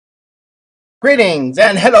Greetings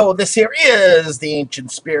and hello, this here is the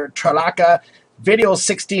Ancient Spirit Tralaka, video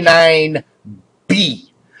 69B.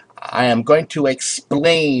 I am going to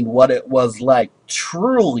explain what it was like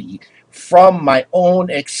truly from my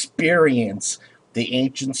own experience, the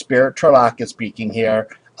Ancient Spirit Tralaka speaking here,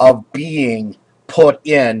 of being put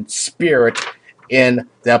in spirit in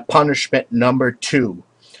the punishment number 2.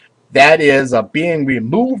 That is being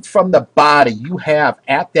removed from the body you have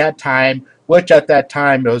at that time, which at that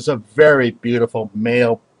time was a very beautiful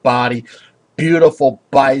male body, beautiful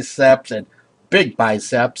biceps and big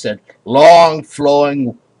biceps and long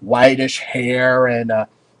flowing whitish hair and a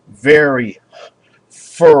very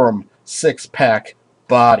firm six-pack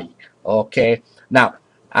body. Okay, now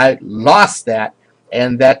I lost that,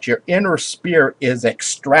 and that your inner spirit is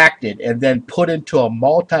extracted and then put into a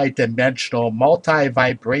multi-dimensional,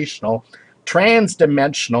 multi-vibrational,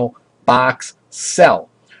 trans-dimensional box cell,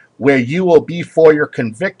 where you will be for your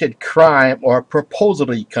convicted crime or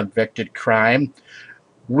supposedly convicted crime,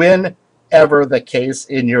 whenever the case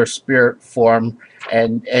in your spirit form,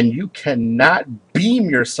 and you cannot beam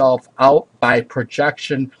yourself out by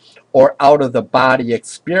projection or out of the body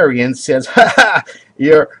experience, since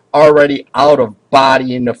you're already out of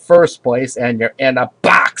body in the first place and you're in a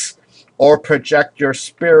box, or project your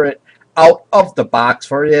spirit out of the box,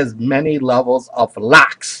 for it is many levels of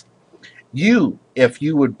locks. You, if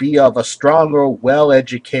you would be of a stronger,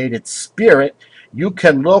 well-educated spirit, you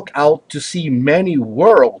can look out to see many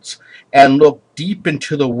worlds and look deep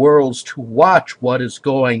into the worlds to watch what is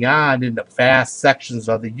going on in the vast sections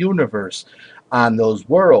of the universe on those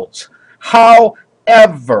worlds.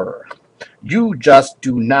 However, you just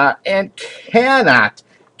do not and cannot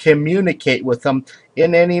communicate with them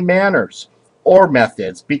in any manners or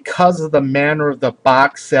methods, because of the manner the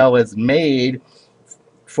box cell is made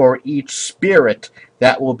for each spirit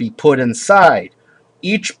that will be put inside.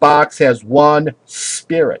 Each box has one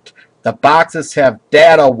spirit. The boxes have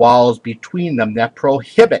data walls between them that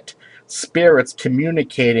prohibit spirits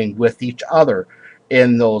communicating with each other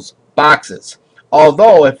in those boxes.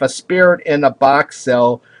 Although if a spirit in a box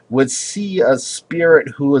cell would see a spirit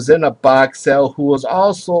who is in a box cell who is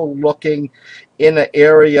also looking in an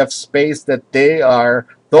area of space that they are,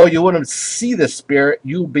 though you wouldn't see the spirit,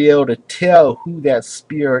 you'll be able to tell who that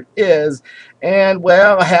spirit is, and,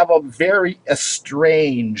 well, have a very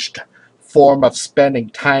estranged form of spending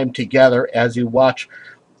time together as you watch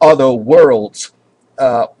other worlds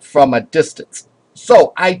from a distance.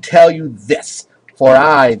 So I tell you this, for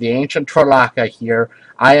I, the ancient Tralaka here,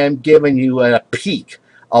 I am giving you a peek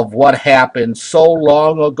of what happened so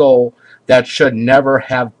long ago that should never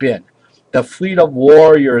have been. The fleet of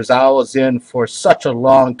warriors I was in for such a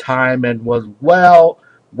long time, and was well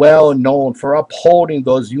known for upholding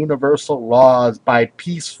those universal laws by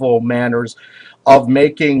peaceful manners of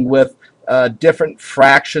making with different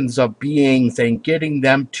fractions of beings and getting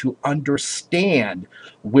them to understand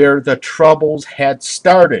where the troubles had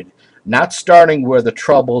started. Not starting where the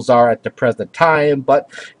troubles are at the present time, but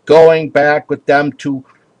going back with them to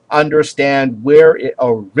understand where it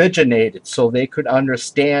originated, so they could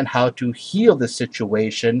understand how to heal the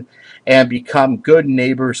situation and become good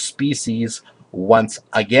neighbor species once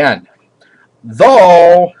again.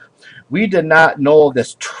 Though we did not know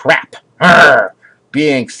this trap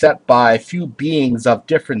being set by a few beings of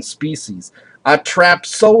different species, a trap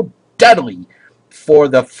so deadly for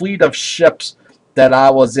the fleet of ships that I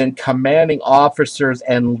was in, commanding officers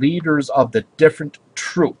and leaders of the different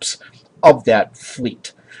troops of that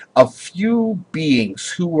fleet. A few beings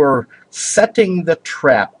who were setting the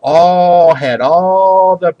trap all had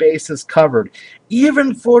all the bases covered,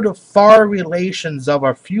 even for the far relations of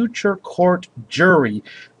a future court jury,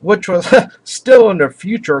 which was still in the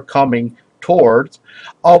future coming towards,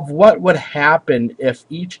 of what would happen if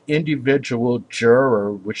each individual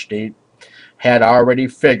juror, which they had already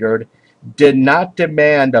figured, did not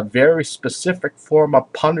demand a very specific form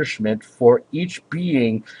of punishment for each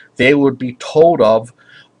being they would be told of,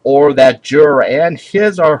 or that juror and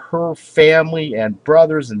his or her family and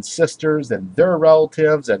brothers and sisters and their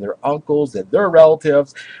relatives and their uncles and their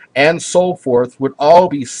relatives and so forth would all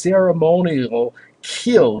be ceremonially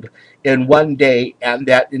killed in one day, and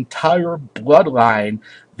that entire bloodline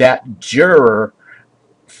that juror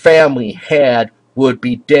family had would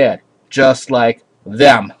be dead, just like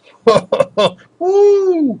them.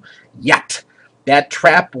 Woo! Yet that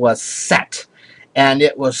trap was set, and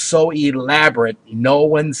it was so elaborate no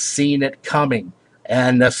one seen it coming,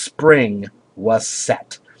 and the spring was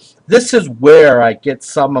set. This is where I get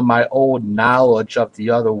some of my old knowledge of the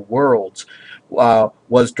other worlds,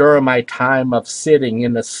 was during my time of sitting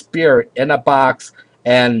in the spirit in a box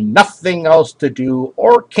and nothing else to do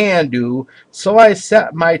or can do, so I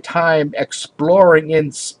set my time exploring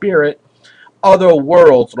in spirit other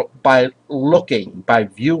worlds by looking, by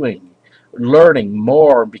viewing, learning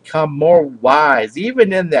more, become more wise,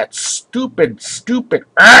 even in that stupid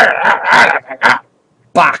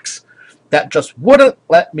box that just wouldn't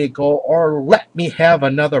let me go or let me have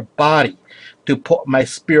another body to put my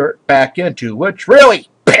spirit back into, which really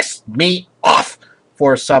pissed me off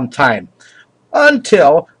for some time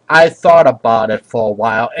until I thought about it for a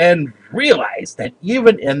while and realized that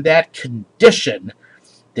even in that condition,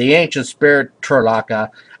 the ancient spirit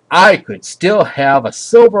Tralaka, I could still have a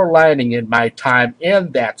silver lining in my time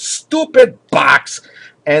in that stupid box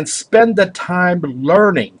and spend the time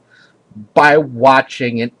learning by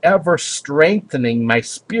watching and ever strengthening my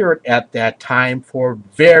spirit at that time for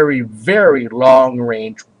very long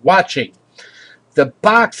range watching. The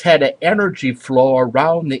box had an energy flow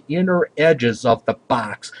around the inner edges of the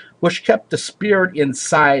box, which kept the spirit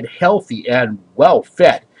inside healthy and well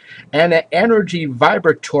fed, and an energy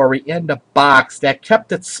vibratory in the box that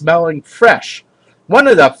kept it smelling fresh. One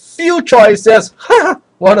of the few choices,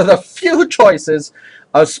 one of the few choices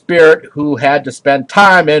a spirit who had to spend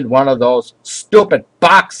time in one of those stupid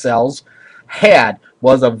box cells had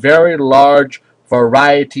was a very large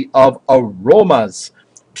variety of aromas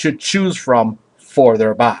to choose from for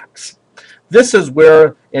their box. This is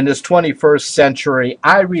where, in this 21st century,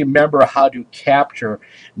 I remember how to capture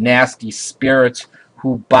nasty spirits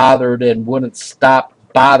who bothered and wouldn't stop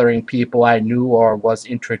bothering people I knew or was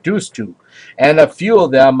introduced to. And a few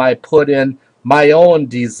of them I put in my own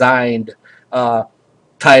designed uh,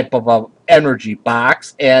 type of a energy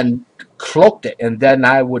box and cloaked it. And then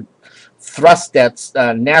I would thrust that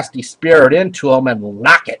nasty spirit into them and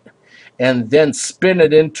lock it and then spin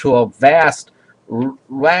it into a vast,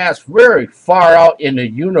 very far out in the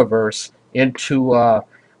universe into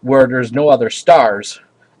where there's no other stars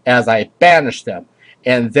as I banished them,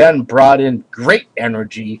 and then brought in great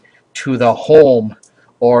energy to the home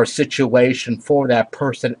or situation for that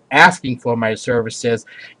person asking for my services,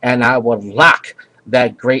 and I would lock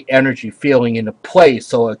that great energy feeling into place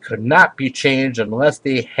so it could not be changed unless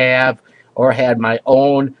they have or had my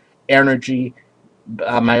own energy,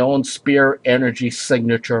 my own spirit energy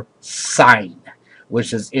signature sign,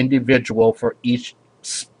 which is individual for each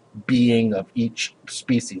being of each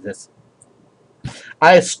species.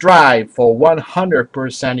 I strive for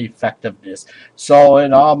 100% effectiveness. So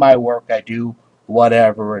in all my work, I do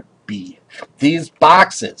whatever it be. These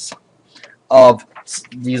boxes of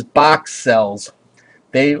these box cells,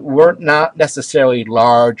 they were not necessarily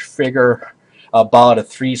large, figure about a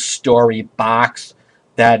 3-story box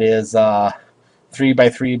that is 3 by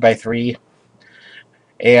 3 by 3,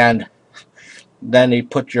 and then they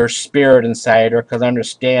put your spirit inside her. Because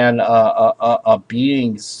understand, a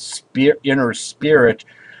being's inner spirit,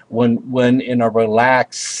 when in a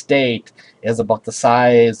relaxed state, is about the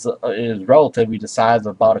size, is relatively the size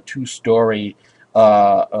of about a 2-story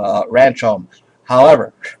ranch home.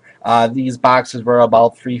 However, these boxes were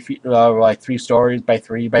about 3 feet, like 3 stories by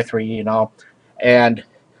 3 by 3, and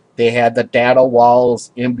they had the data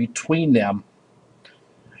walls in between them,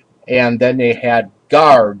 and then they had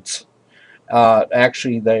guards,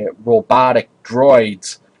 actually the robotic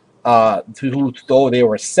droids, who, though they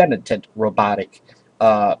were sentient robotic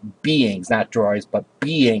beings, not droids, but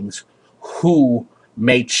beings who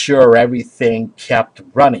made sure everything kept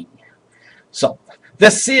running. So,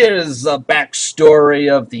 this is a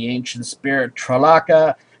backstory of the ancient spirit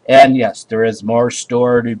Tralaka, and yes, there is more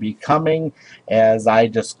story to be coming as I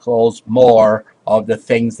disclose more of the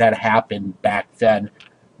things that happened back then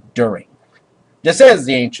during. This is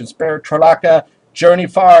the ancient spirit Tralaka. Journey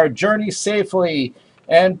far, journey safely,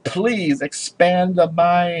 and please expand the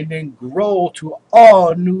mind and grow to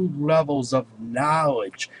all new levels of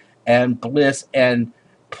knowledge and bliss, and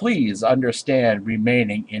please understand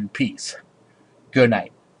remaining in peace. Good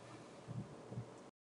night.